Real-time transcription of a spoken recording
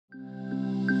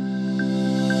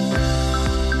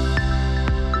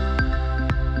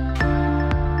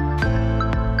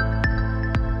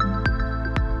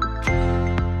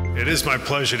is my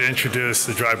pleasure to introduce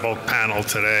the dry bulk panel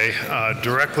today.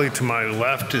 Directly to my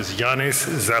left is Ioannis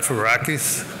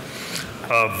Zafirakis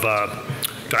of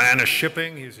Diana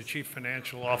Shipping. He's the Chief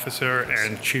Financial Officer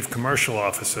and Chief Commercial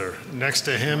Officer. Next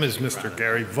to him is Mr.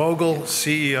 Gary Vogel,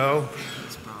 CEO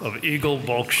of EGLE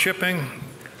Bulk Shipping.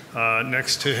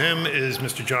 Next to him is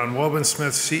Mr. John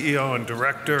Wobensmith, CEO and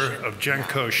Director of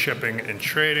Genco Shipping and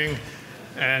Trading.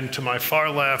 And to my far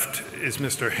left is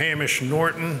Mr. Hamish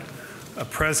Norton,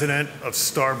 President of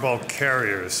Star Bulk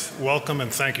Carriers. Welcome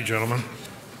and thank you, gentlemen.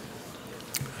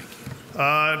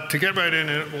 To get right in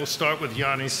it, we'll start with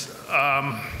Ioannis.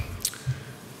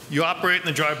 You operate in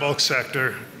the dry bulk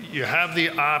sector. You have the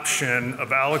option of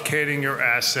allocating your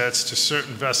assets to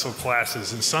certain vessel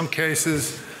classes. In some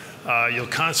cases, you'll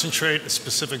concentrate in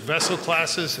specific vessel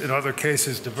classes. In other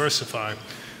cases, diversify.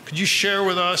 Could you share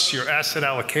with us your asset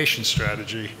allocation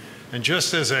strategy? And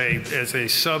just as a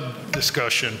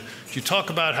sub-discussion, could you talk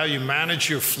about how you manage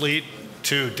your fleet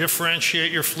to differentiate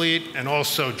your fleet and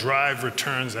also drive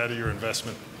returns out of your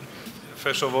investment?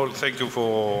 First of all, thank you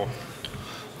for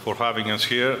having us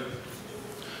here.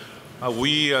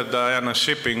 We at Diana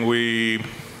Shipping, we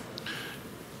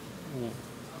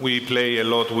play a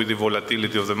lot with the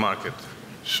volatility of the market.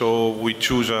 So we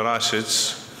choose our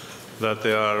assets that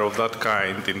they are of that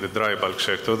kind in the dry bulk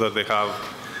sector, that they have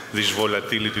this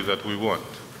volatility that we want.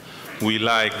 We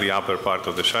like the upper part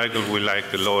of the cycle, we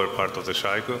like the lower part of the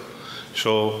cycle.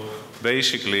 So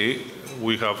basically,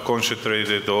 we have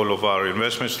concentrated all of our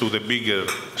investments to the bigger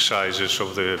sizes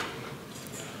of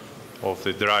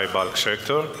the dry bulk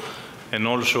sector, and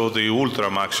also the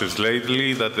Ultramaxes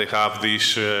lately, that they have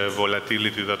this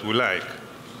volatility that we like.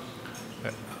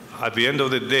 At the end of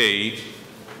the day,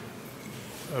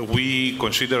 we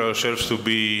consider ourselves to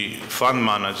be fund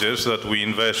managers, that we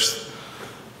invest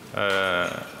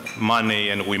money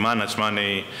and we manage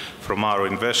money from our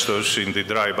investors in the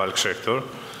dry bulk sector,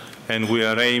 and we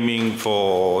are aiming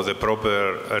for the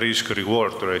proper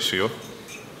risk-reward ratio.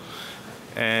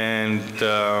 And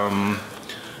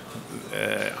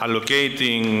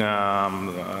allocating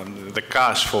the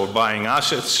cash for buying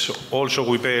assets, also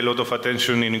we pay a lot of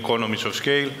attention in economies of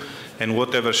scale, and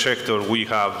whatever sector we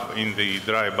have in the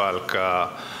dry bulk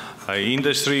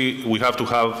industry, we have to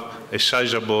have a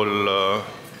sizable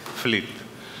fleet.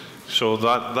 So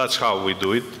that's how we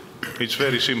do it. It's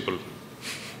very simple.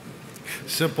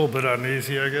 Simple but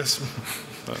uneasy, I guess.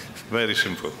 Very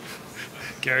simple.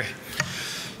 Gary?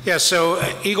 Yeah, so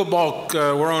Eagle Bulk,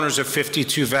 we're owners of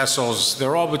 52 vessels.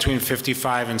 They're all between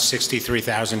 55 and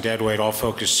 63,000 deadweight, all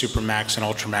focused Supermax and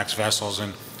Ultramax vessels,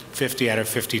 and 50 out of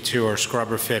 52 are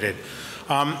scrubber fitted.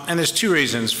 And there's two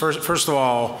reasons. First of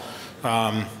all,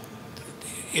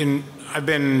 I've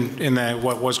been in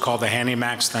what was called the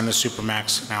Handymax, then the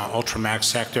Supermax, now Ultramax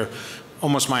sector,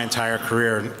 almost my entire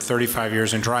career, 35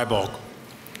 years in dry bulk.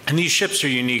 And these ships are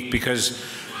unique because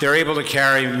they're able to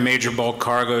carry major bulk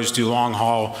cargoes, do long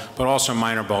haul, but also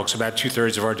minor bulks. About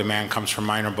 2/3 of our demand comes from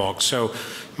minor bulk. So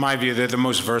in my view, they're the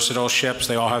most versatile ships.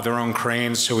 They all have their own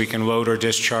cranes, so we can load or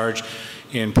discharge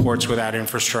in ports without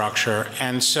infrastructure.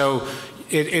 And so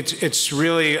it's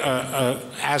really an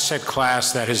asset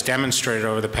class that has demonstrated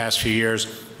over the past few years,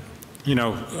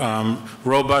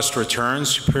 robust returns,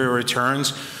 superior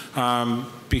returns,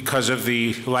 because of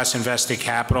the less invested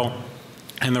capital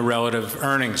and the relative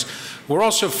earnings. We're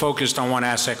also focused on one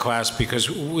asset class because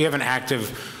we have an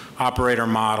active operator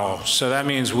model. So that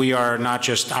means we are not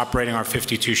just operating our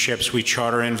 52 ships, we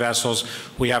charter in vessels,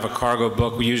 we have a cargo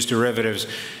book, we use derivatives.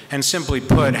 And simply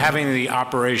put, having the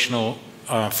operational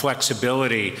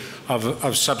flexibility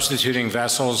of substituting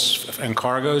vessels and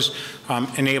cargoes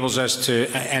enables us to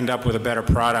end up with a better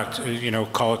product,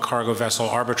 call it cargo vessel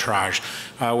arbitrage.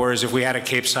 Whereas if we had a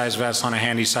Cape-sized vessel and a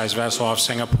handy-sized vessel off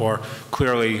Singapore,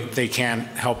 clearly they can't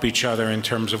help each other in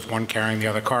terms of one carrying the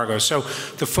other cargo. So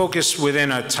the focus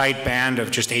within a tight band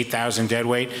of just 8,000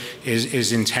 deadweight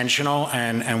is intentional,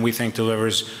 and we think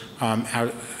delivers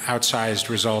outsized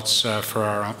results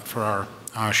for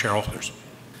our shareholders.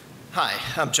 Hi,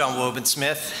 I'm John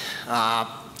Wobensmith. I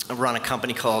run a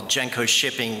company called Genco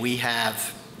Shipping. We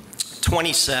have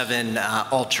 27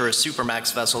 Ultra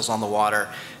Supermax vessels on the water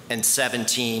and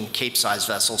 17 Cape-sized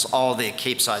vessels. All the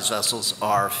Cape-sized vessels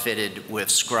are fitted with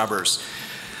scrubbers.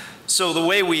 So the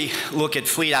way we look at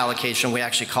fleet allocation, we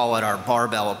actually call it our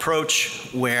barbell approach,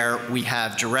 where we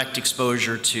have direct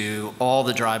exposure to all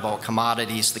the dry bulk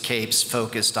commodities. The Capes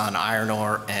focused on iron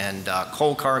ore and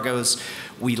coal cargoes.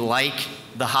 We like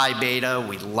the high beta,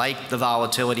 we like the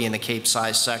volatility in the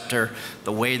Cape-size sector.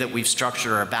 The way that we've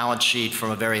structured our balance sheet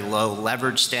from a very low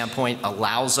leverage standpoint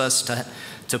allows us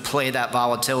to play that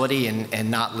volatility and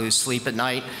not lose sleep at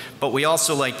night. But we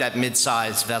also like that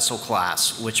mid-sized vessel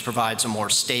class, which provides a more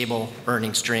stable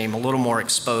earning stream, a little more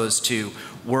exposed to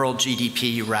world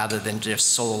GDP rather than just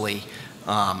solely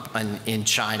in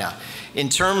China. In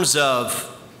terms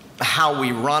of how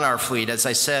we run our fleet, as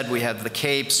I said, we have the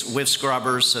Capes with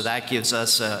scrubbers, so that gives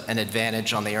us an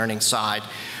advantage on the earnings side.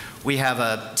 We have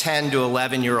a 10 to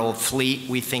 11-year-old fleet.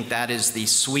 We think that is the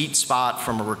sweet spot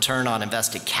from a return on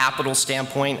invested capital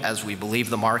standpoint, as we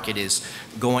believe the market is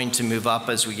going to move up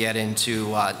as we get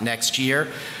into next year.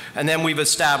 And then we've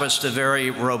established a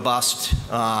very robust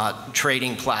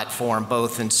trading platform,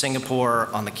 both in Singapore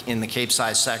in the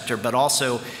Capesize sector, but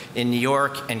also in New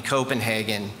York and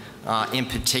Copenhagen, in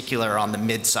particular on the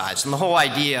mid-size. And the whole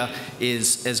idea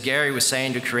is, as Gary was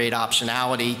saying, to create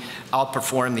optionality,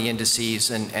 outperform the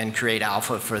indices, and create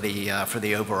alpha for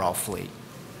the overall fleet.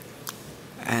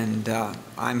 And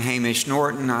I'm Hamish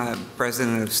Norton, I'm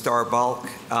president of Star Bulk.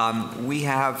 We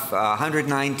have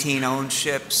 119 owned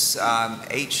ships,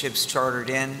 8 ships chartered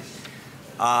in.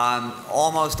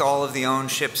 Almost all of the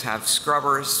owned ships have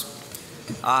scrubbers.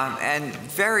 And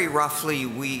very roughly,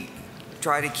 we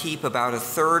try to keep about a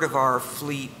third of our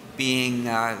fleet being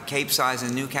Capesize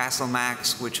and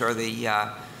Newcastlemax, which are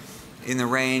in the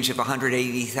range of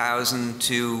 180,000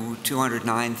 to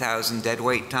 209,000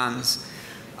 deadweight tons.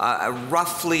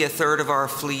 Roughly a third of our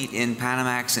fleet in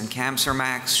Panamax and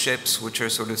Kamsarmax ships, which are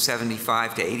sort of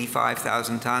 75 to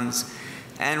 85,000 tons.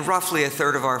 And roughly a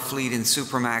third of our fleet in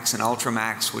Supramax and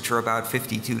Ultramax, which are about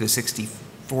 52 to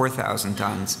 64,000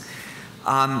 tons.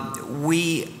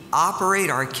 We operate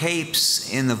our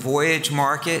Capes in the voyage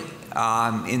market,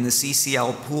 in the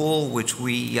CCL pool, which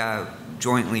we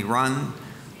jointly run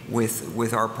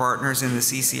with our partners in the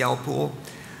CCL pool.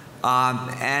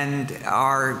 And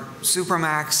our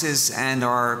Supramaxes and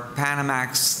our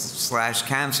Panamax /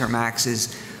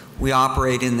 Kamsarmaxes, we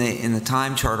operate in the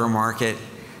time charter market.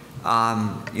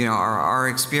 You know, our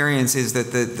experience is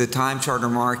that the time charter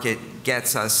market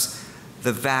gets us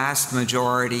the vast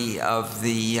majority of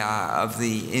the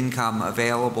income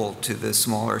available to the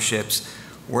smaller ships,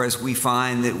 whereas we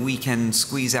find that we can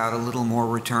squeeze out a little more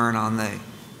return on the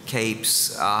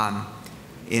Capes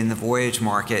in the voyage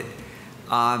market.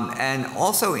 And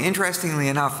also, interestingly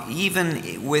enough,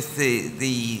 even with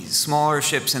the smaller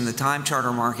ships in the time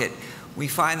charter market, we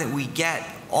find that we get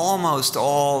almost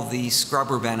all the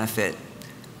scrubber benefit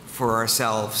for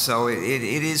ourselves. So it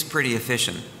is pretty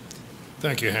efficient.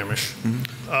 Thank you, Hamish.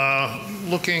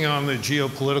 Looking on the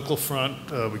geopolitical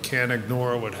front, we can't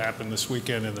ignore what happened this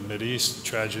weekend in the Mideast, the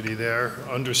tragedy there.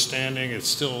 Understanding it's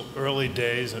still early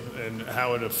days and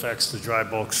how it affects the dry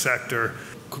bulk sector.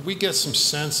 Could we get some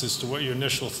sense as to what your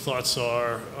initial thoughts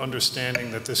are,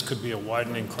 understanding that this could be a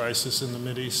widening crisis in the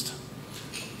Mideast?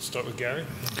 Start with Gary.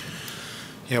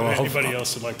 Yeah, well, anybody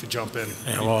else would like to jump in?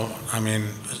 Yeah, well, I mean,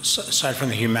 aside from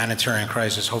the humanitarian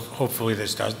crisis, hopefully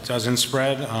this doesn't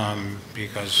spread,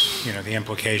 because, you know, the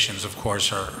implications, of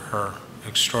course, are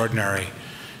extraordinarily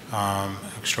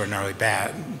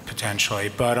bad, potentially.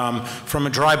 But from a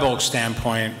dry bulk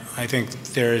standpoint, I think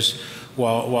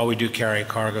while we do carry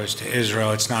cargoes to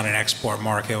Israel, it's not an export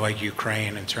market like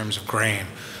Ukraine in terms of grain.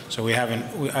 So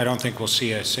I don't think we'll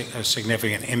see a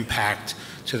significant impact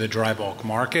to the dry bulk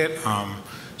market.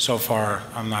 So far,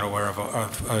 I'm not aware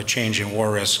of a change in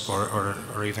war risk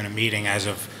or even a meeting as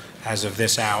of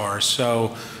this hour.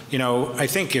 So, you know, I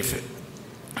think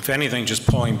if anything, just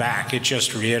pulling back, it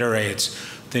just reiterates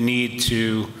the need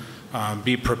to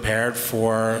be prepared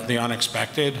for the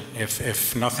unexpected.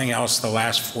 If nothing else, the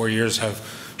last 4 years have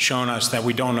shown us that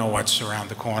we don't know what's around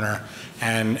the corner,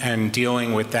 and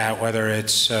dealing with that, whether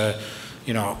it's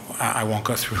you know, I won't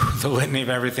go through the litany of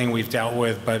everything we've dealt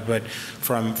with, but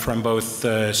from both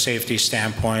the safety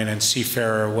standpoint and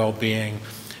seafarer well-being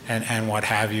and what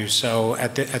have you. So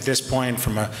at this point,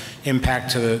 from an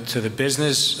impact to the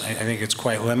business, I think it's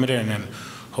quite limited, and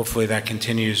hopefully that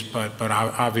continues. But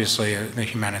obviously, the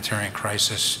humanitarian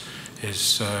crisis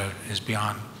is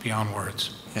beyond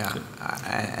words. Yeah,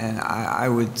 and I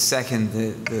would second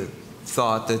the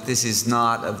thought that this is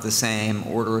not of the same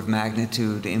order of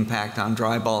magnitude impact on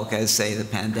dry bulk as, say, the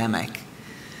pandemic,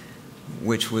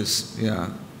 which was, you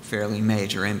know, fairly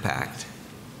major impact.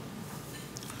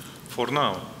 For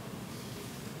now,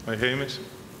 Hamish?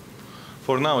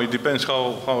 For now, it depends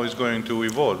how it's going to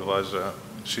evolve as a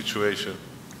situation.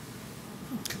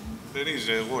 There is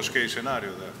a worst case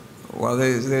scenario there. Well,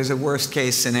 there's a worst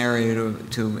case scenario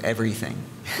to everything.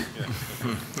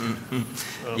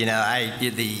 Yeah. You know,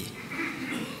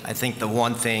 I think the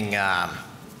one thing, I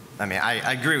mean,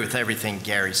 I agree with everything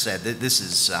Gary said. This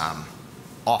is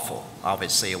awful,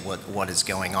 obviously, what is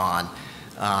going on.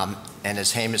 And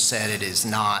as Hamish said, it's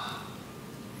not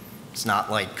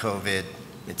like COVID.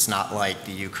 It's not like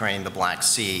the Ukraine, the Black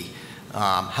Sea.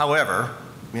 However,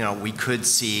 we could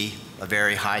see a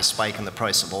very high spike in the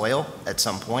price of oil at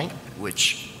some point,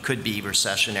 which could be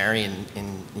recessionary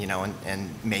and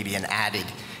maybe an added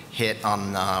hit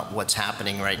on what's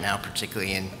happening right now,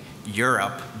 particularly in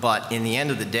Europe. But in the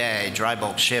end of the day, dry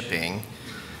bulk shipping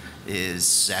is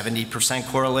 70%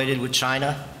 correlated with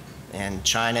China, and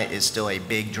China is still a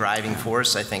big driving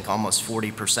force. I think almost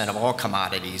 40% of all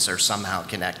commodities are somehow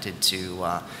connected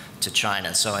to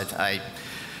China. So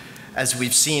as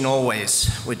we've seen always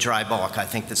with dry bulk, I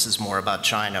think this is more about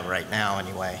China right now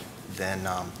anyway than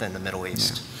the Middle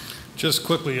East. Yeah. Just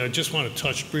quickly, I just want to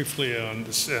touch briefly on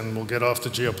this, and we'll get off the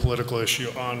geopolitical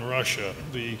issue on Russia.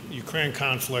 The Ukraine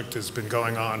conflict has been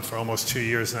going on for almost 2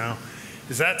 years now.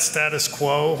 Is that status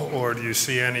quo, or do you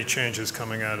see any changes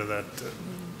coming out of that?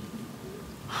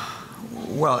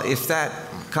 Well, if that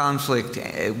conflict,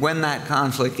 when that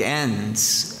conflict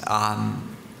ends,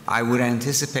 I would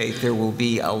anticipate there will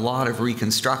be a lot of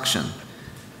reconstruction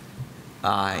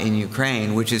in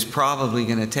Ukraine, which is probably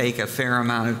going to take a fair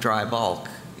amount of dry bulk.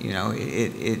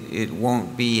 It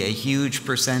won't be a huge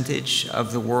percentage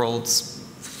of the world's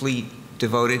fleet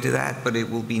devoted to that, but it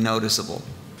will be noticeable.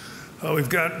 We've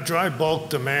got dry bulk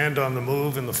demand on the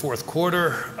move in the fourth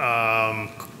quarter.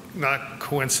 Not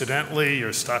coincidentally,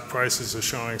 your stock prices are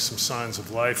showing some signs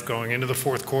of life going into the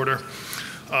fourth quarter.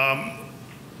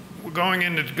 We're going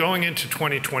into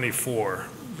 2024.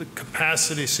 The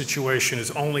capacity situation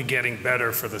is only getting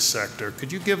better for the sector.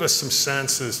 Could you give us some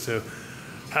sense as to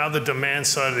how the demand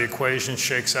side of the equation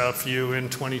shakes out for you in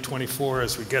 2024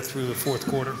 as we get through the fourth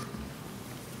quarter?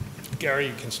 Gary,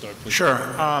 you can start, please. Sure.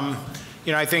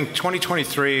 I think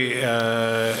 2023,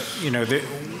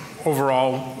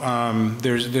 overall,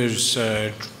 there's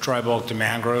dry bulk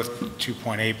demand growth,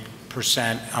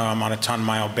 2.8% on a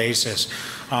ton-mile basis.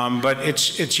 But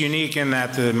it's unique in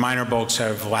that the minor bulks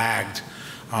have lagged,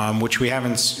 which we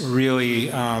haven't really,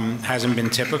 hasn't been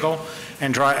typical.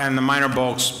 And the minor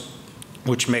bulks,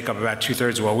 which make up about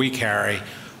 2/3 of what we carry,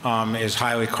 is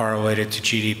highly correlated to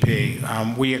GDP.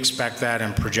 We expect that,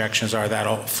 and projections are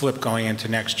that'll flip going into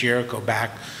next year, go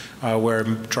back where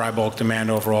dry bulk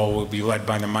demand overall will be led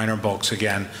by the minor bulks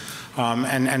again.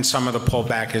 And some of the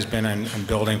pullback has been in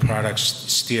building products,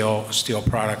 steel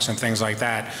products, and things like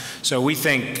that. So we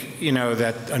think,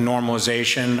 that a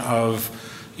normalization of,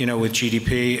 with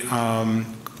GDP,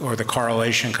 or the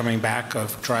correlation coming back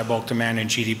of dry bulk demand and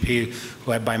GDP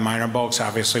led by minor bulks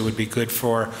obviously would be good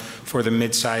for the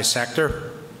mid-size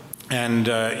sector. And,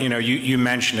 you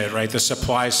mentioned it, right? The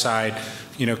supply side,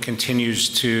 continues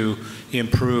to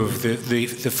improve. The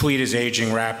fleet is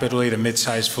aging rapidly. The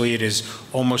mid-size fleet is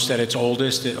almost at its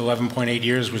oldest. 11.8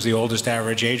 years was the oldest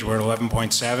average age. We're at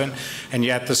 11.7. And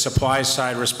yet the supply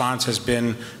side response has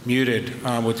been muted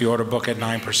with the order book at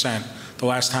 9%. The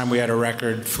last time we had a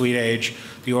record fleet age,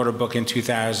 the order book in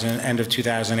end of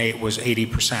 2008 was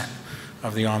 80%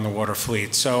 of the on-the-water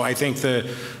fleet. So I think the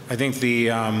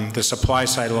supply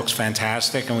side looks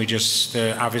fantastic, and we just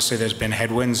obviously there's been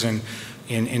headwinds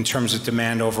in terms of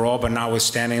demand overall, but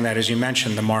notwithstanding that, as you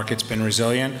mentioned, the market's been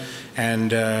resilient,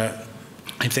 and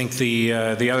I think the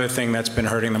other thing that's been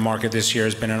hurting the market this year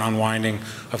has been an unwinding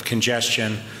of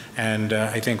congestion, and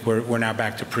I think we're now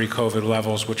back to pre-COVID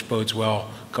levels, which bodes well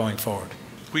going forward.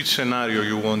 Which scenario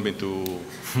you want me to?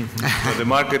 The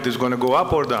market is going to go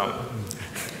up or down?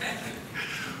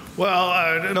 Well,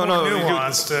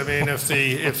 nuanced. I mean, if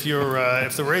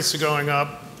the rates are going up,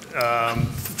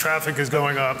 traffic is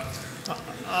going up.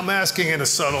 I'm asking in a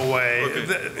subtle way.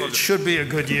 Okay. It should be a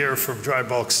good year for dry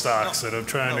bulk stocks, and I'm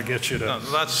trying to get you to help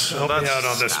me out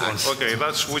on this one. Okay,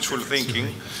 that's wishful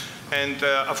thinking. And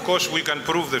of course, we can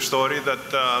prove the story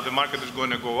that the market is going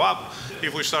to go up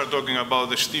if we start talking about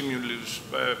the stimulus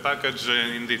package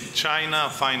in China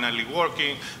finally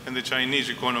working and the Chinese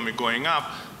economy going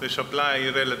up, the supply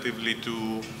of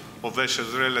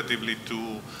vessels relatively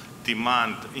to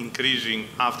demand increasing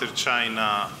after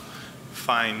China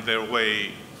find their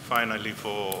way finally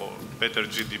for better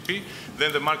GDP,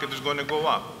 then the market is going to go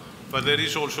up. But there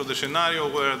is also the scenario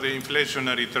where the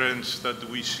inflationary trends that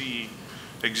we see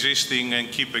existing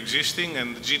and keep existing,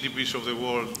 and the GDPs of the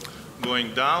world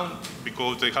going down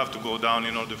because they have to go down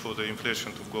in order for the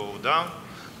inflation to go down.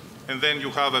 And then you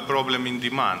have a problem in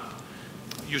demand.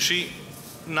 You see,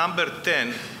 number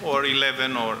 10 or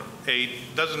 11 or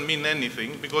 8 doesn't mean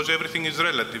anything because everything is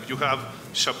relative. You have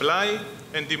supply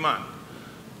and demand.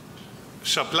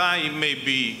 Supply may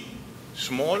be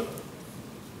small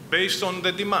based on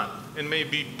the demand and may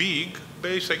be big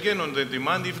based again on the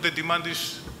demand if the demand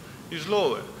is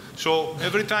lower. So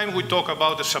every time we talk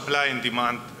about the supply and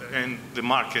demand and the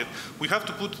market, we have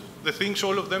to put the things,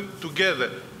 all of them, together.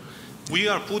 We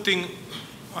are putting,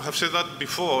 I have said that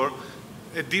before,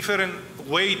 a different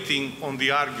weighting on the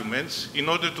arguments in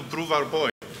order to prove our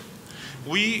point.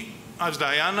 We, as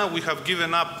Diana, we have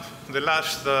given up the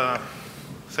last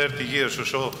 30 years or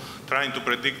so trying to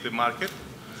predict the market.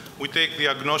 We take the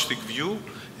agnostic view,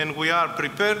 and we are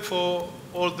prepared for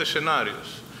all the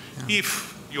scenarios. Yeah. If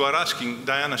you are asking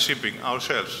Diana Shipping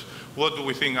ourselves, what do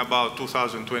we think about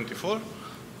 2024?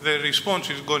 The response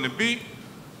is going to be,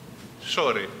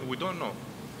 sorry, we don't know.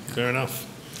 Fair enough.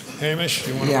 Hamish,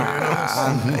 you want to weigh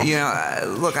in on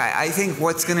this? Look, I think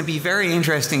what's going to be very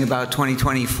interesting about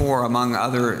 2024, among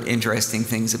other interesting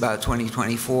things about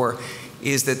 2024,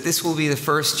 is that this will be the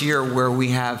first year where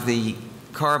we have the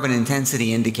carbon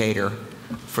intensity indicator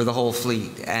for the whole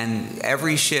fleet. And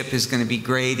every ship is going to be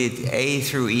graded A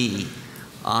through E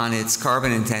on its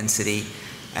carbon intensity.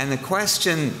 And the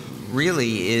question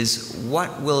really is,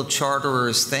 what will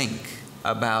charterers think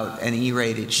about an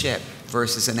E-rated ship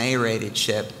versus an A-rated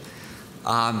ship?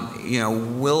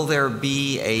 Will there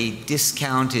be a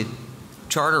discounted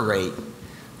charter rate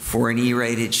for an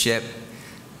E-rated ship?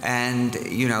 And,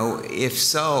 if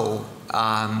so,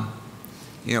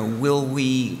 will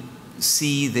we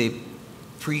see the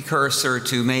precursor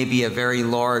to maybe a very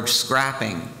large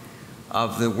scrapping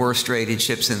of the worst rated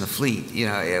ships in the fleet?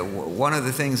 One of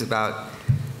the things about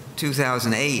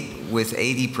 2008, with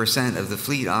 80% of the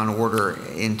fleet on order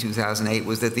in 2008,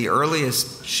 was that the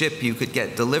earliest ship you could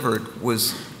get delivered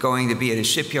was going to be at a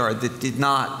shipyard that did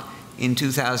not, in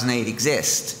 2008,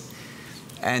 exist.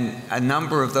 And a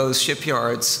number of those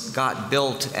shipyards got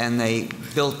built, and they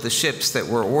built the ships that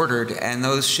were ordered, and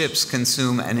those ships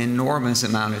consume an enormous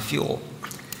amount of fuel.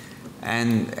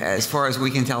 And as far as we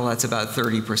can tell, that's about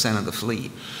 30% of the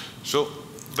fleet. So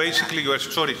basically, you are,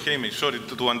 sorry, Hamish, sorry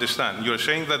to understand. You're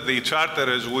saying that the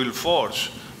charterers will force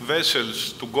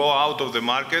vessels to go out of the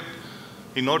market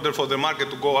in order for the market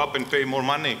to go up and pay more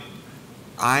money?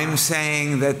 I'm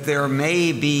saying that there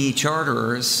may be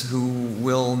charterers who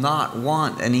will not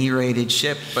want an E-rated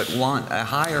ship, but want a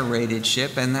higher rated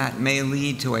ship, and that may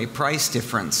lead to a price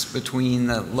difference between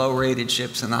the low-rated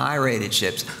ships and the high-rated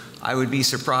ships. I would be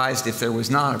surprised if there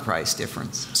was not a price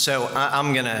difference. So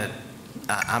I'm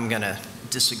gonna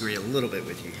disagree a little bit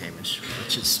with you, Hamish,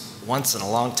 which is once in a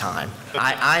long time.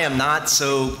 I am not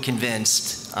so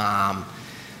convinced that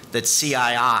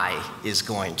CII is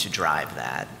going to drive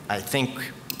that. I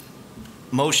think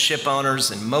most ship owners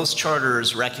and most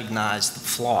charterers recognize the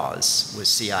flaws with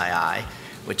CII,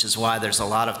 which is why there's a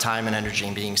lot of time and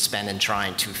energy being spent in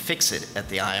trying to fix it at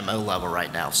the IMO level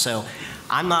right now. So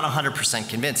I'm not 100%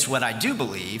 convinced. What I do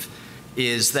believe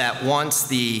is that once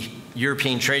the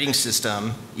European trading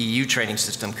system, EU trading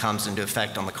system, comes into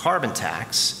effect on the carbon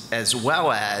tax, as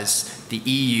well as the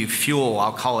EU fuel,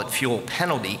 I'll call it fuel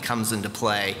penalty, comes into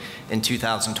play in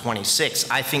 2026,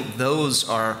 I think those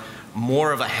are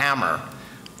more of a hammer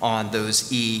on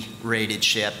those E-rated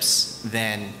ships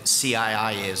than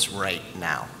CII is right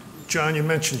now. John, you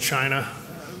mentioned China.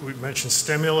 We mentioned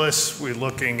stimulus. We're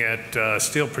looking at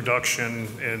steel production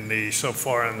so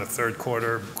far in the third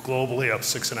quarter, globally up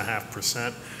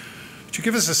 6.5%. Could you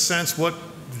give us a sense what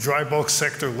the dry bulk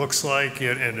sector looks like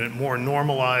in a more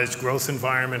normalized growth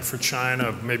environment for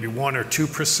China, maybe 1 or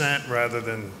 2% rather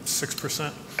than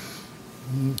 6%?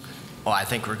 Well, I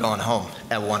think we're going home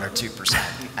at 1 or 2%.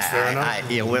 Fair enough.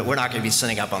 We're not going to be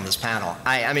sitting up on this panel.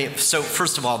 I mean, so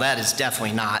first of all, that is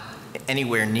definitely not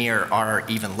anywhere near our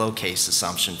even low case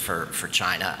assumption for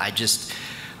China.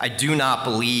 I do not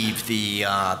believe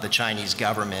the Chinese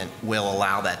government will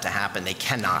allow that to happen. They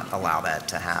cannot allow that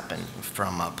to happen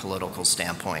from a political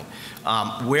standpoint.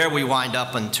 Where we wind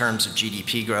up in terms of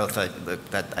GDP growth,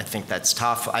 I think that's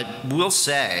tough. I will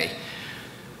say,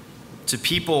 to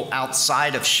people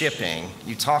outside of shipping,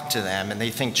 you talk to them and they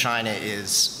think China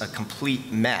is a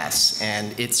complete mess,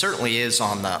 and it certainly is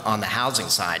on the housing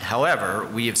side. However,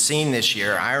 we have seen this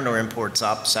year iron ore imports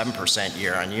up 7%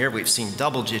 year on year. We've seen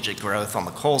double-digit growth on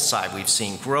the coal side. We've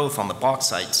seen growth on the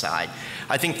bauxite side.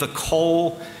 I think the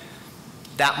coal,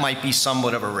 that might be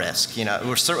somewhat of a risk.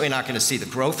 We're certainly not going to see the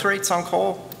growth rates on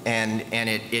coal, and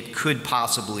it could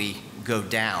possibly go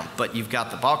down. But you've got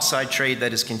the bauxite trade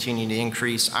that is continuing to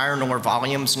increase. Iron ore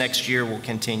volumes next year will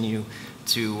continue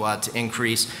to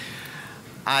increase.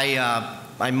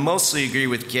 I mostly agree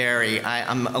with Gary.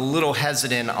 I'm a little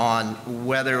hesitant on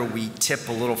whether we tip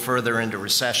a little further into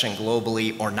recession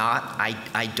globally or not.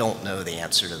 I don't know the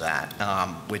answer to that,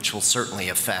 which will certainly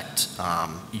affect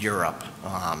Europe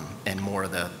and more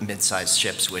of the mid-sized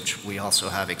ships, which we also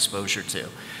have exposure to.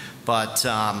 But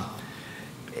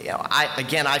you know,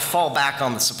 I fall back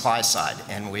on the supply side,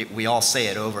 and we all say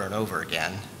it over and over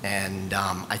again, and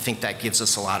I think that gives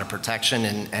us a lot of protection,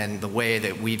 and the way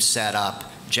that we've set up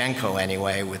Genco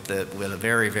anyway, with a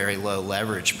very, very low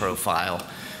leverage profile,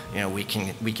 you know, we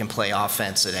can play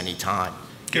offense at any time.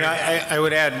 You know, I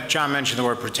would add, John mentioned the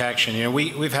word protection. You know,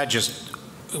 we've had just,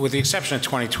 with the exception of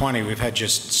 2020, we've had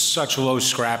just such low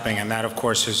scrapping, and that, of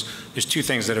course, there's two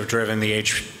things that have driven the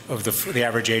age of the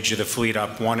average age of the fleet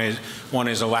up. One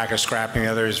is a lack of scrapping.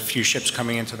 The other is a few ships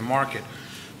coming into the market.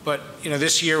 But you know,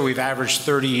 this year we've averaged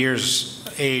 30 years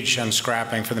age on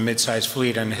scrapping for the mid-sized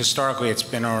fleet, and historically it's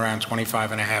been around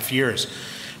 25 and a half years.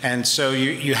 And so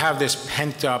you have this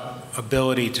pent-up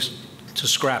ability to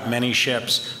scrap many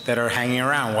ships that are hanging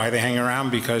around. Why are they hanging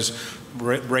around? Because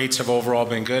rates have overall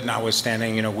been good,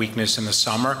 notwithstanding, you know, weakness in the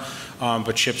summer,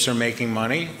 but ships are making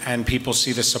money, and people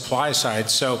see the supply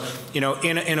side. So, you know,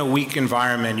 in a weak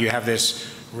environment, you have this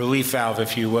relief valve,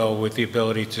 if you will, with the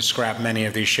ability to scrap many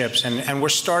of these ships, and we're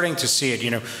starting to see it.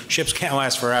 You know, ships can't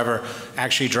last forever.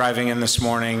 Actually, driving in this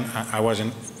morning, I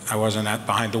wasn't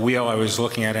behind the wheel. I was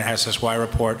looking at an SSY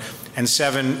report, and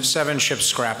seven ships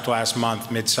scrapped last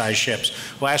month, mid-sized ships.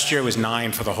 Last year it was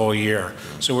 9 for the whole year.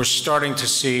 So we're starting to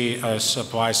see a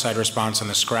supply-side response on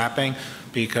the scrapping,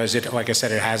 because it, like I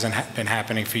said, it hasn't been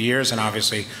happening for years, and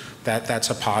obviously that's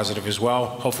a positive as well.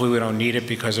 Hopefully we don't need it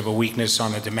because of a weakness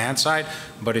on the demand side,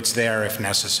 but it's there if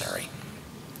necessary.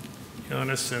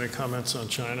 Ioannis, any comments on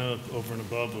China over and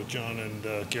above what John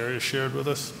and Gary have shared with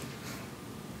us?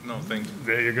 No, thank you.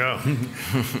 There you go.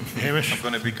 Hamish? I'm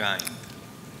going to be kind.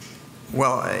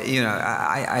 Well, you know,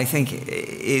 I think it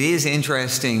is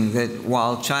interesting that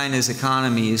while China's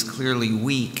economy is clearly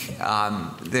weak,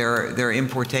 their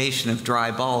importation of dry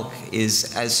bulk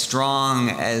is as strong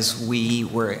as we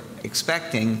were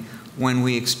expecting when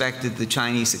we expected the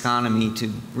Chinese economy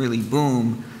to really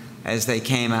boom as they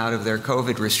came out of their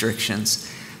COVID restrictions.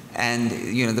 And,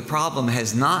 you know, the problem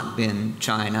has not been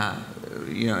China,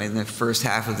 you know, in the first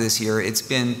half of this year. It's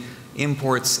been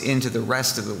imports into the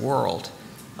rest of the world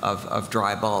of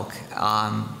dry bulk.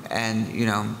 And, you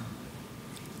know,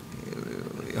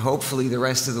 hopefully the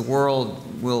rest of the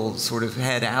world will sort of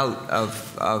head out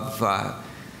of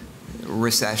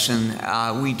recession.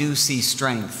 We do see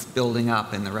strength building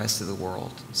up in the rest of the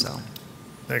world, so.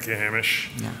 Thank you,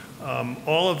 Hamish. Yeah.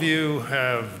 All of you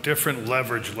have different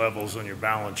leverage levels on your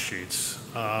balance sheets.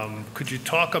 Could you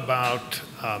talk about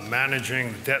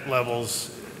managing debt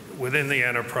levels within the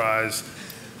enterprise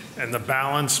and the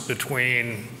balance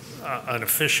between an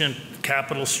efficient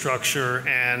capital structure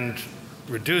and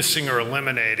reducing or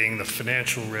eliminating the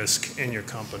financial risk in your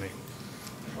company?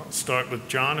 I'll start with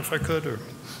John, if I could. Or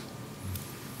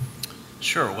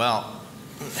Sure. Well,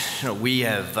 you know,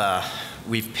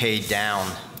 we've paid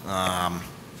down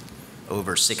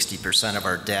over 60% of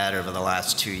our debt over the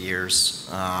last 2 years,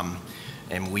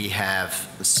 and we have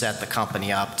set the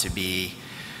company up to be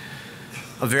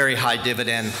a very high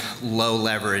dividend, low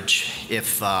leverage,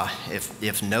 if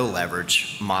no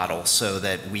leverage model, so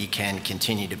that we can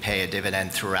continue to pay a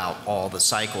dividend throughout all the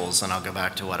cycles. And I'll go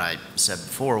back to what I said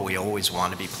before, we always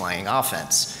want to be playing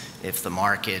offense. If the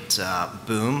market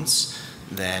booms,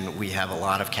 then we have a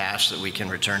lot of cash that we can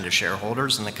return to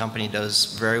shareholders, and the company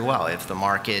does very well. If the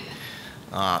market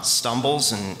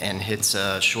stumbles and hits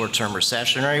a short-term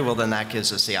recessionary, well, then that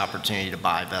gives us the opportunity to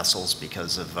buy vessels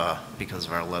because of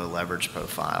our low leverage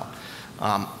profile.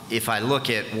 If I look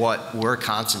at what we're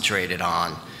concentrated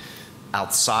on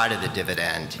outside of the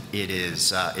dividend,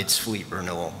 it's fleet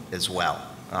renewal as well.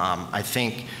 I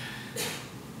think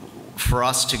for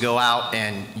us to go out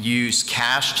and use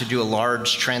cash to do a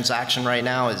large transaction right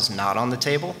now is not on the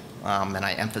table. And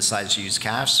I emphasize use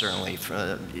cash. Certainly,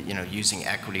 for, you know, using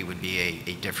equity would be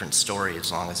a different story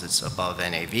as long as it's above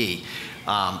NAV.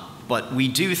 But we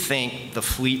do think the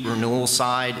fleet renewal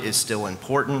side is still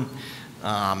important.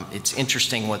 It's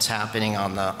interesting what's happening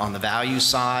on the value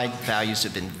side. Values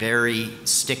have been very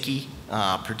sticky,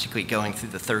 particularly going through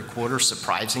the third quarter,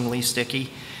 surprisingly sticky.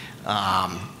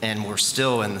 And we're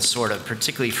still in the sort of,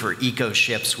 particularly for eco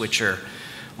ships, which are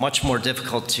much more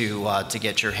difficult to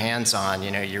get your hands on.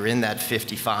 You know, you're in that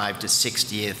 55 to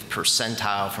 60th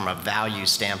percentile from a value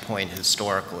standpoint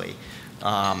historically.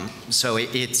 So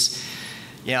it's,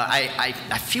 you know,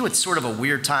 I feel it's sort of a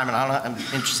weird time, and I'm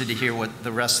interested to hear what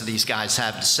the rest of these guys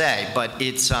have to say, but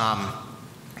it's,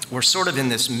 we're sort of in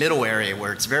this middle area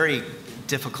where it's very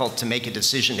difficult to make a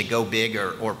decision to go big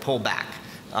or pull back.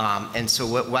 And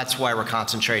so that's why we're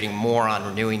concentrating more on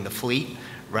renewing the fleet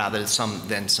rather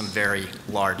than some very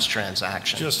large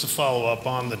transactions. just to follow up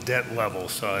on the debt level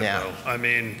side, though. I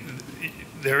mean,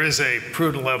 there is a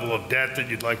prudent level of debt that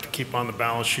you'd like to keep on the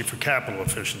balance sheet for capital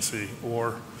efficiency,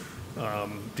 or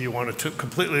do you want to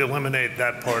completely eliminate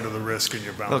that part of the risk in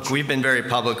your balance Look, sheet? we've been very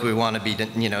public. We want to be,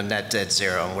 net debt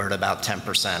zero, and we're at about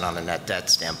 10% on a net debt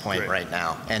standpoint right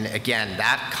now. And again,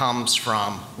 that comes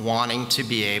from wanting to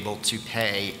be able to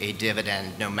pay a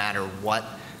dividend no matter what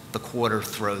the quarter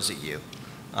throws at you,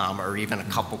 or even a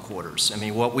couple quarters. I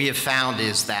mean, what we have found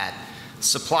is that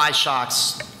supply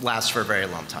shocks last for a very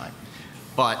long time,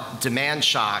 but demand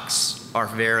shocks are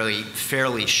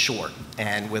fairly short.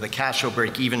 And with a cash flow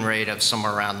break-even rate of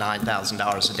somewhere around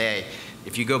 $9,000 a day,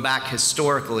 if you go back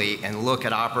historically and look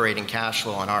at operating cash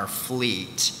flow on our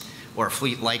fleet, or a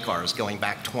fleet like ours going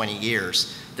back 20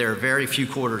 years, there are very few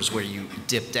quarters where you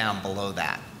dip down below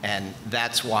that. And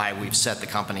that's why we've set the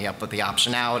company up with the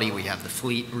optionality. We have the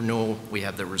fleet renewal, we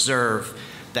have the reserve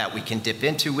that we can dip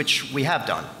into, which we have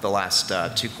done the last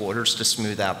 2 quarters to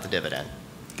smooth out the dividend.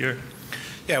 Gary?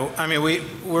 Yeah, I mean,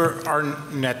 our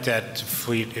net debt to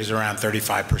fleet is around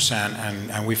 35%,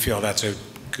 and we feel that's a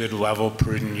good level,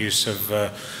 prudent use of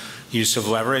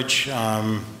leverage.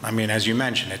 I mean, as you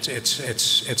mentioned,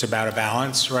 it's about a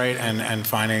balance, right? And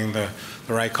finding the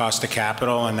right cost of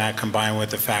capital, and that combined with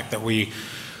the fact that we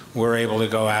were able to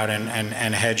go out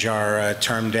and hedge our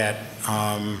term debt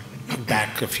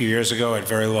back a few years ago at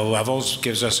very low levels,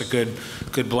 gives us a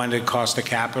good blended cost of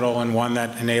capital, and one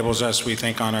that enables us, we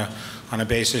think, on a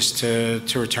basis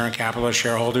to return capital to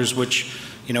shareholders, which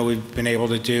we've been able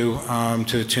to do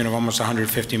to the tune of almost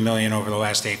 $150 million over the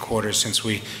last 8 quarters since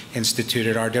we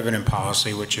instituted our dividend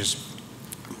policy, which is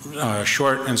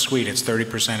short and sweet. It's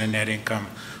 30% of net income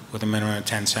with a minimum of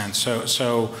 10 cents.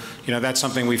 So that's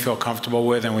something we feel comfortable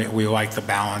with, and we like the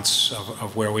balance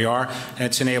of where we are. And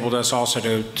it's enabled us also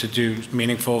to do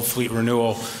meaningful fleet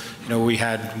renewal. We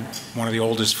had one of the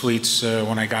oldest fleets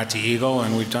when I got to EGLE,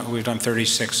 and we've done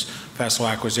 36 vessel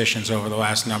acquisitions over the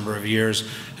last number of years,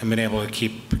 and been able to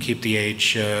keep the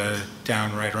age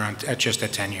down right around at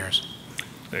 10 years.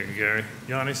 Thank you, Gary.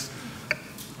 Ioannis?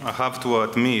 I have to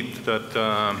admit that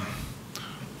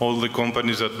all the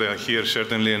companies that they are here,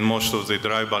 certainly, and most of the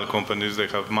dry bulk companies, they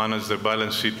have managed their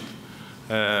balance sheet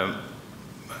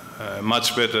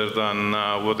much better than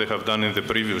what they have done in the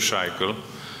previous cycle.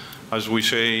 As we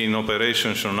say in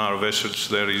operations on our vessels,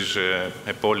 there is a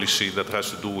policy that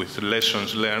has to do with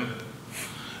lessons learned.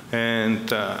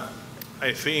 And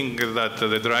I think that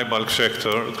the dry bulk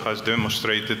sector has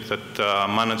demonstrated that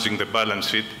managing the balance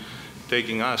sheet,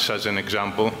 taking us as an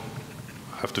example,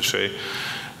 I have to say,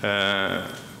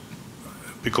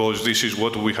 because this is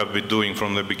what we have been doing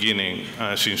from the beginning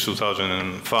since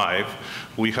 2005,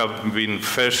 we have been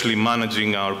firstly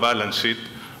managing our balance sheet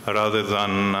rather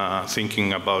than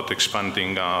thinking about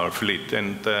expanding our fleet.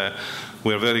 And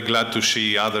we're very glad to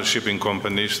see other shipping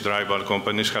companies, dry bulk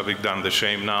companies, having done the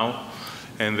same now.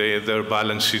 And their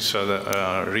balance sheets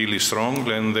are really strong,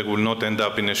 and they will not end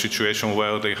up in a situation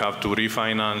where they have to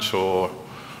refinance or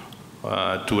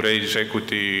to raise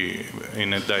equity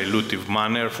in a dilutive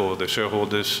manner for the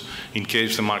shareholders in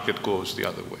case the market goes the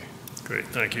other way. Great,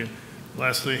 thank you.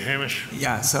 Lastly, Hamish?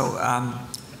 Yeah, so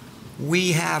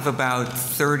we have about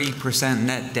 30%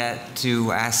 net debt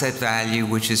to asset value,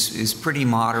 which is pretty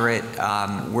moderate.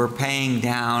 We're paying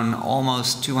down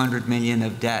almost $200 million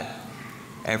of debt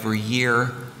every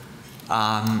year.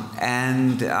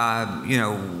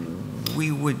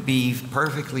 We would be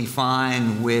perfectly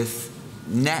fine with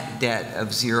net debt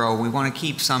of zero. We want to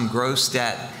keep some gross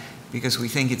debt because we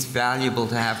think it's valuable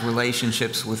to have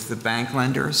relationships with the bank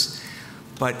lenders.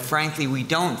 But frankly, we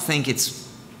don't think it's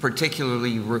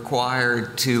particularly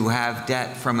required to have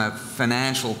debt from a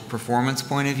financial performance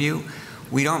point of view.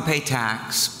 We don't pay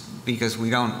tax because we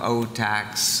don't owe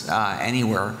tax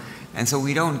anywhere. And so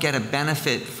we don't get a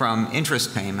benefit from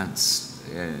interest payments,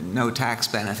 no tax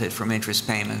benefit from interest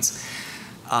payments.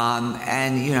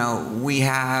 We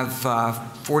have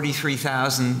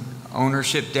 43,000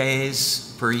 ownership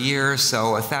days per year,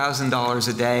 so $1,000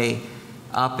 a day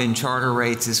up in charter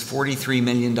rates is $43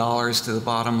 million to the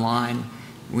bottom line.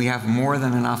 We have more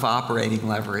than enough operating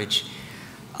leverage.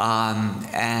 We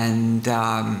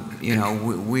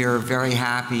are very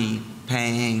happy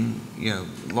paying,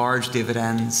 large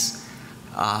dividends.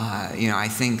 I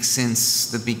think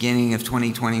since the beginning of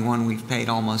 2021, we've paid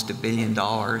almost $1 billion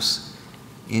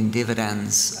in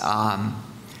dividends.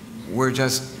 We're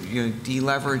just,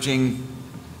 deleveraging,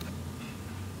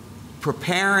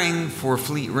 preparing for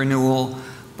fleet renewal.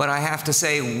 But I have to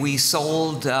say, we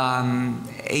sold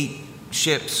 8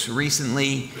 ships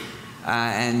recently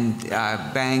and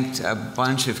banked a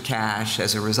bunch of cash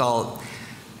as a result.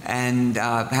 And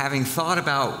having thought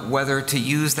about whether to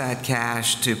use that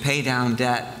cash to pay down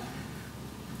debt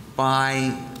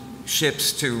buy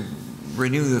ships to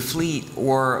renew the fleet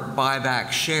or buy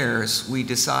back shares, we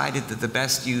decided that the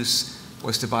best use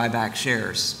was to buy back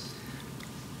shares.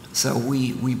 So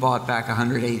we bought back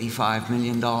 $185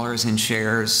 million in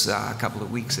shares a couple of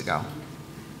weeks ago.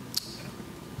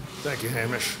 Thank you,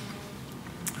 Hamish.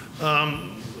 I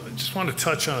just want to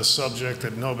touch on a subject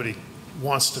that nobody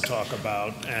wants to talk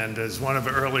about, and as one of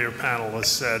the earlier panelists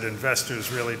said,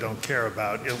 investors really don't care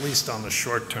about, at least on the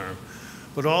short term.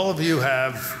 But all of you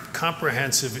have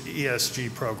comprehensive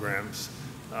ESG programs,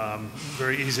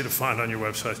 very easy to find on your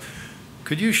website.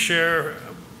 Could you share,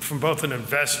 from both an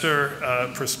investor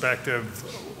perspective,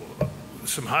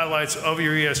 some highlights of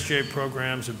your ESG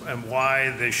programs and why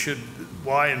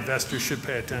investors should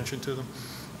pay attention to them?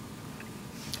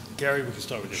 Gary, we can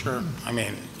start with you. Sure. I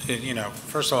mean, you know,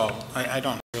 first of all, I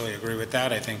don't really agree with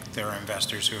that. I think there are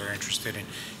investors who are interested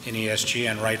in ESG,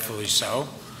 and rightfully so.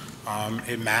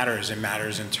 It matters. It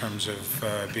matters in terms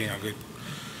of being a good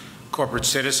corporate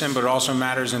citizen, but it also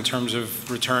matters in terms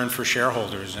of return for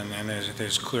shareholders, and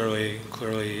there's clearly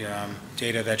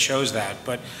data that shows that.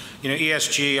 But you know,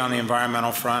 ESG on the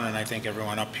environmental front, and I think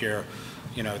everyone up here,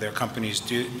 you know, their companies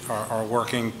are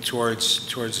working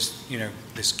towards you know,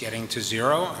 this getting to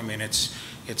zero. I mean, it's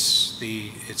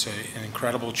an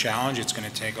incredible challenge. It's going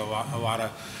to take a lot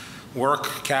of work,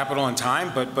 capital, and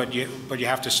time, but you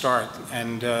have to start.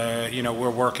 And you know, we're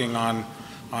working on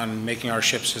making our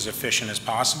ships as efficient as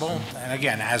possible. And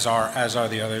again, as are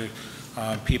the other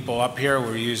people up here.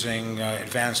 We're using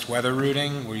advanced weather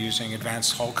routing. We're using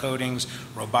advanced hull coatings,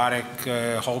 robotic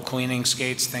hull cleaning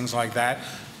skates, things like that.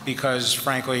 Because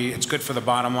frankly, it's good for the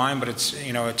bottom line, but it's,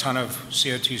 you know, a ton of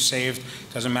CO2 saved.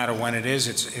 Doesn't matter when it is,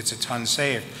 it's a ton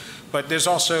saved. But there's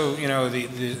also, you know,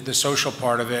 the social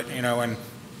part of it, you know, and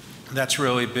that's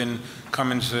really been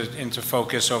coming into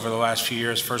focus over the last few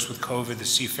years. First with COVID, the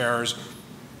seafarers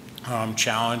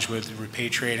challenge with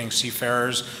repatriating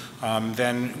seafarers.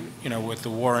 Then, you know, with the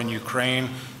war in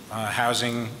Ukraine,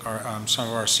 housing some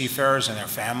of our seafarers and their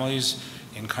families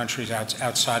in countries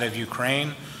outside of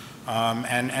Ukraine.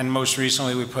 And most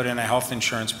recently, we put in a health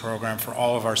insurance program for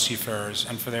all of our seafarers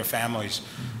and for their families,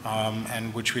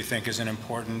 and which we think is an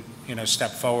important, you know,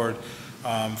 step forward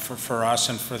for us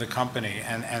and for the company.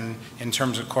 And in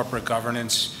terms of corporate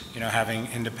governance, you know, having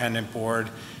independent board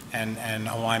and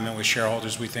alignment with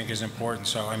shareholders, we think is important.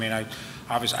 So, I mean,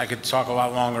 obviously, I could talk a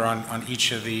lot longer on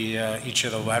each of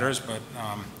the letters, but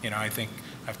you know, I think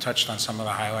I've touched on some of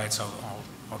the highlights.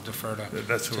 I'll defer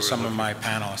to some of my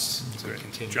panelists to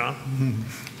continue. John?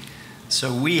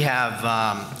 So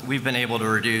we've been able to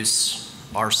reduce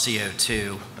our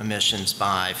CO2 emissions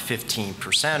by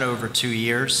 15% over 2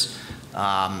 years.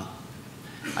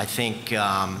 I think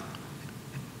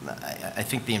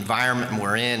the environment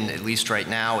we're in, at least right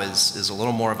now, is a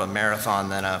little more of a marathon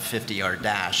than a 50-yard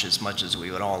dash, as much as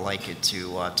we would all like it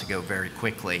to go very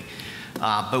quickly.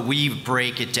 But we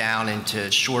break it down into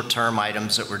short-term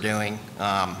items that we're doing.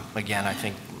 Again, I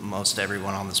think most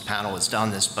everyone on this panel has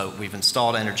done this, but we've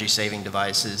installed energy-saving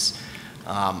devices,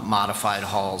 modified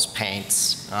hulls,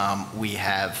 paints. We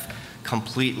have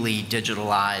completely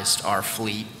digitalized our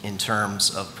fleet in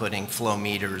terms of putting flow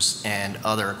meters and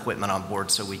other equipment on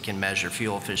board so we can measure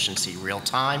fuel efficiency real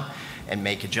time and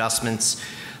make adjustments.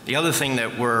 The other thing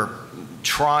that we're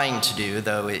trying to do,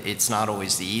 though it's not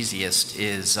always the easiest,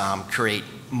 is create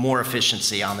more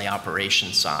efficiency on the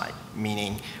operations side,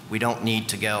 meaning we don't need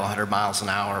to go 100 miles an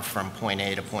hour from point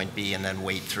A to point B and then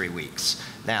wait 3 weeks.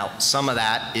 Now, some of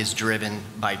that is driven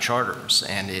by charters,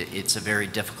 and it's a very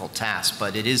difficult task,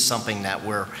 but it is something that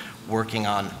we're working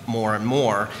on more and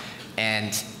more.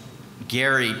 And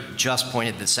Gary just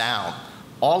pointed this out.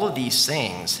 All of these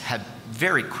things have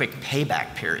very quick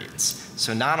payback periods.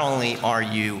 So not only are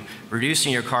you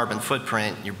reducing your carbon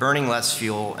footprint, you're burning less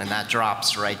fuel, and that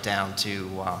drops right down to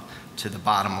the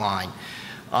bottom line.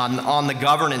 On the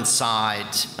governance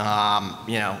side,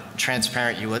 you know,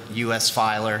 transparent U.S.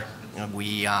 filer. You know,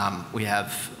 we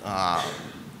have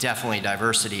definitely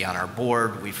diversity on our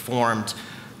board. We formed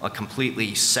a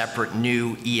completely separate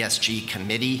new ESG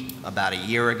committee about a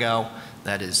year ago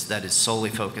that is solely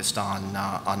focused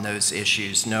on those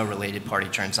issues, no related party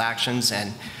transactions.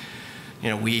 And you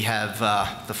know, we have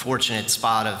the fortunate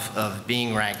spot of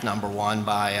being ranked #1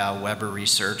 by Weber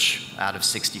Research out of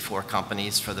 64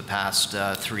 companies for the past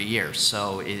 3 years.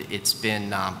 So it's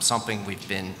been something we've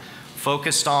been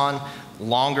focused on.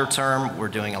 Longer term, we're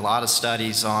doing a lot of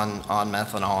studies on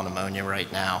methanol and ammonia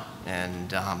right now,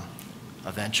 and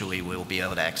eventually we'll be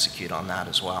able to execute on that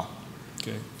as well.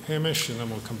 Okay, Hamish, and then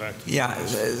we'll come back to Yeah,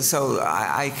 so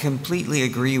I completely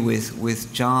agree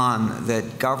with John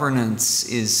that governance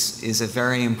is a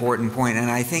very important point. And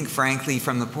I think, frankly,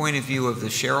 from the point of view of the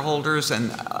shareholders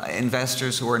and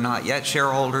investors who are not yet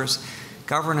shareholders,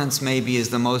 governance maybe is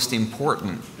the most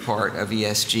important part of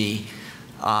ESG.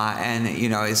 And, you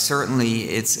know,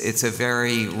 it's a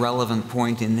very relevant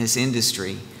point in this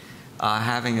industry.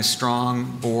 Having a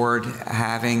strong board,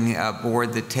 having a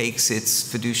board that takes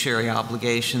its fiduciary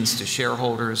obligations to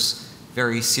shareholders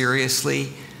very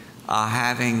seriously,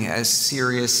 having a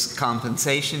serious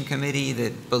compensation committee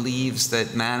that believes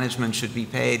that management should be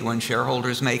paid when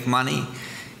shareholders make money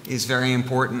is very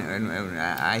important, and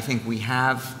I think we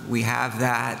have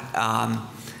that.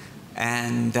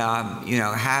 You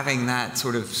know, having that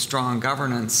sort of strong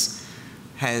governance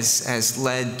has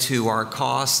led to our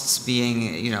costs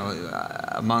being, you know,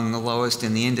 among the lowest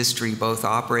in the industry, both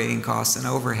operating costs and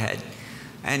overhead.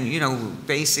 And, you know,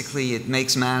 basically it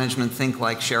makes management think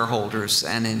like shareholders,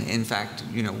 and in fact,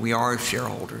 you know, we are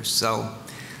shareholders. So,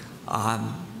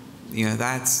 you know,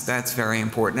 that's very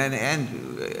important.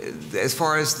 And as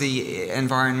far as the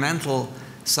environmental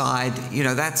side, you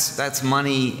know, that's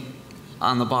money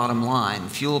on the bottom line.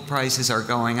 Fuel prices are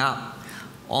going up.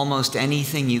 Almost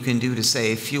anything you can do to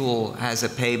save fuel has a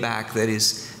payback that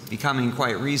is becoming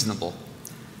quite reasonable.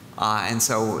 And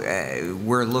so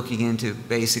we're looking into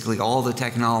basically all the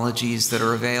technologies that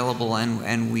are available,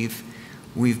 and we've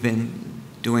been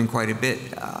doing quite a bit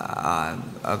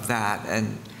of that.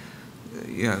 And,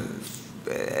 you know,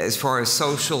 as far as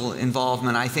social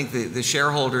involvement, I think the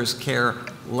shareholders care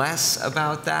less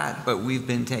about that, but we've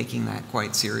been taking that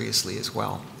quite seriously as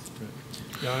well.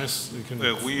 Ioannis, you can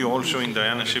we also in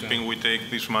Ioannis Shipping, we take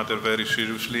this matter very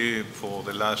seriously for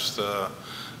the last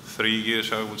 3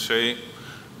 years, I would say.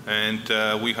 And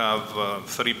we have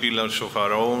 3 pillars of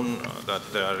our own that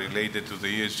are related to the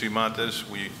ESG matters.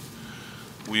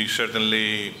 We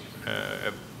certainly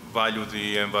value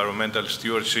the environmental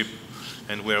stewardship,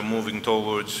 and we are moving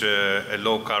towards a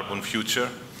low carbon future.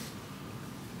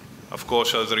 Of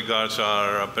course, as regards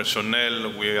our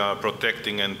personnel, we are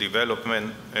protecting and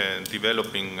developing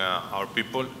our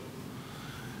people.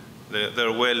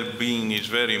 Their well-being is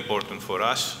very important for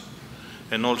us.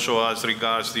 And also as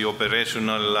regards the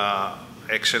operational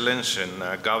excellence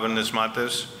and governance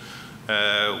matters,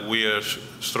 we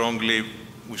strongly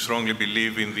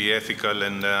believe in the ethical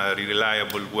and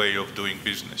reliable way of doing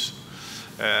business.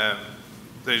 There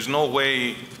is no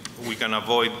way we can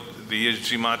avoid the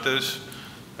ESG matters.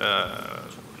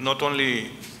 Not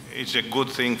only it's a good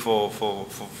thing for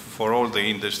all the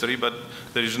industry, but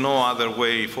there is no other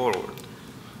way forward.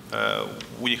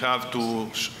 We have to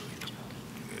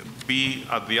be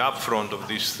at the upfront of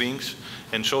these things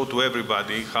and show to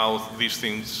everybody how these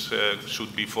things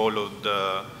should be followed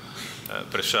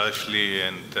precisely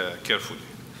and carefully.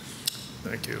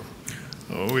 Thank you.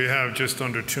 We have just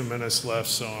under 2 minutes left,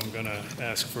 so I'm going to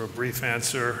ask for a brief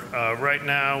answer. Right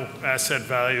now, asset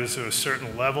values are a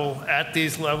certain level. At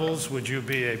these levels, would you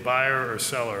be a buyer or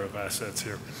seller of assets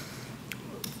here?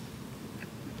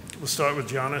 We'll start with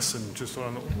Ioannis and just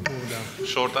on the move down.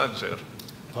 Short answer.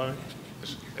 Pardon?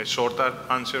 A short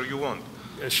answer you want?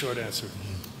 A short answer.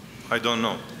 I don't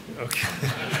know. Okay.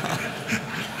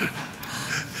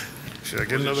 Should I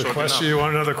get another question? You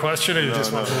want another question, or you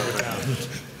just want to move it down?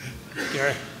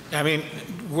 Gary? I mean,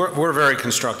 we're very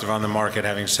constructive on the market.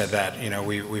 Having said that, you know,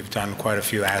 we've done quite a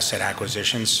few asset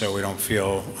acquisitions, so we don't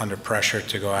feel under pressure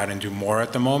to go out and do more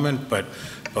at the moment. But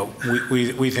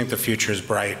we think the future is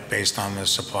bright based on the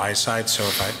supply side. So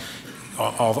if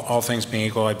all things being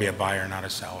equal, I'd be a buyer, not a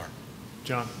seller.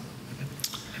 John?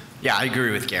 Yeah, I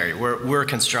agree with Gary. We're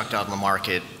constructive on the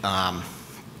market,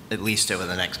 at least over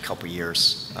the next couple of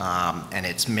years. And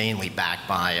it's mainly backed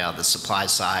by the supply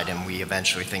side, and we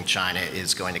eventually think China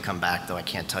is going to come back, though I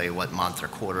can't tell you what month or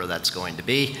quarter that's going to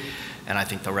be. And I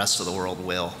think the rest of the world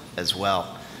will as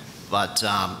well. But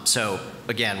so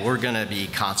again, we're going to be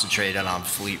concentrated on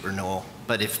fleet renewal.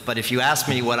 But if you ask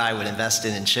me what I would invest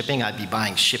in shipping, I'd be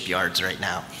buying shipyards right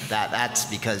now. That's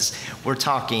because we're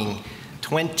talking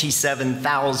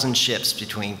 27,000 ships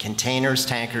between containers,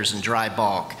 tankers, and dry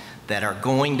bulk that are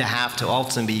going to have to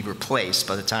ultimately be replaced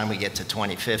by the time we get to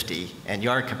 2050, and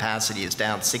yard capacity is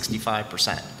down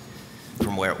 65%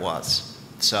 from where it was.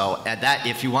 So at that,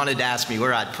 if you wanted to ask me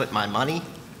where I'd put my money,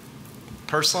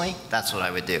 personally, that's what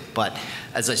I would do. But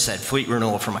as I said, fleet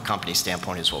renewal from a company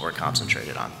standpoint is what we're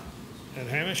concentrated on. And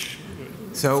Hamish,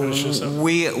 So finish this up?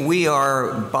 we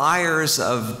are buyers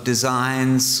of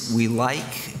designs we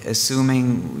like,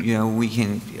 assuming we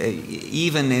can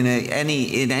even in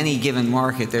any given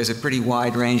market. There's a pretty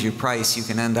wide range of price you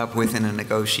can end up with in a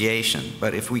negotiation.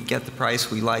 But if we get the price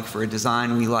we like for a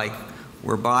design we like,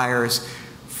 we're buyers.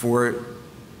 For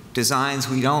designs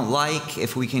we don't like,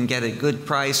 if we can get a good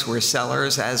price, we're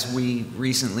sellers. As we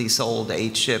recently sold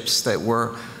 8 ships that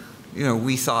were,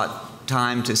 we thought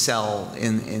time to sell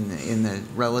in the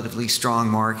relatively strong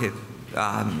market,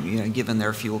 given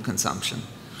their fuel consumption.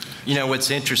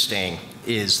 What's interesting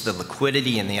is the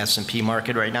liquidity in the S&P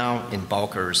market right now in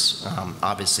bulkers.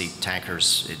 Obviously,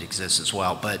 tankers, it exists as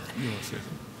well. But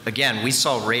again, we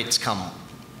saw rates come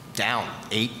down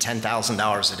 $8,000,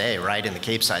 $10,000 a day, right, in the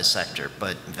Capesize sector.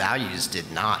 But values did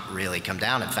not really come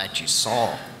down. In fact, you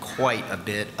saw quite a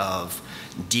bit of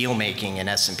deal-making in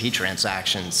S&P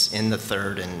transactions in the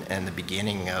third and the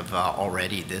beginning of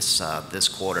already this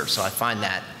quarter. So I find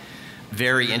that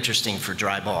very interesting for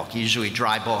dry bulk. Usually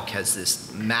dry bulk has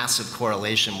this massive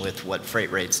correlation with what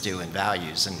freight rates do in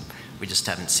values, and we just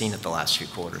haven't seen it the last few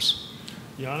quarters.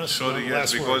 Ioannis, sorry,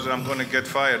 yes, because I'm going to get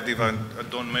fired if I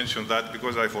don't mention that,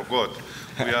 because I forgot.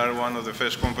 We are one of the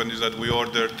first companies that we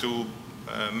ordered 2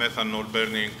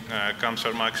 methanol-burning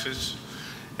Kamsarmaxes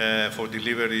for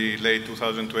delivery late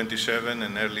 2027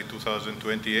 and early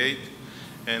 2028,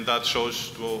 and that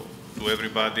shows to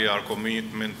everybody our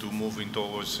commitment to moving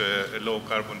towards a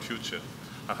low-carbon future.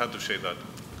 I had to say that.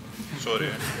 Sorry.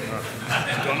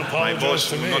 Don't apologize My boss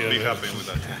to will me. not be happy with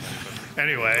that.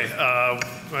 Anyway,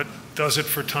 that does it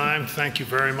for time. Thank you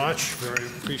very much. Very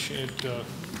appreciate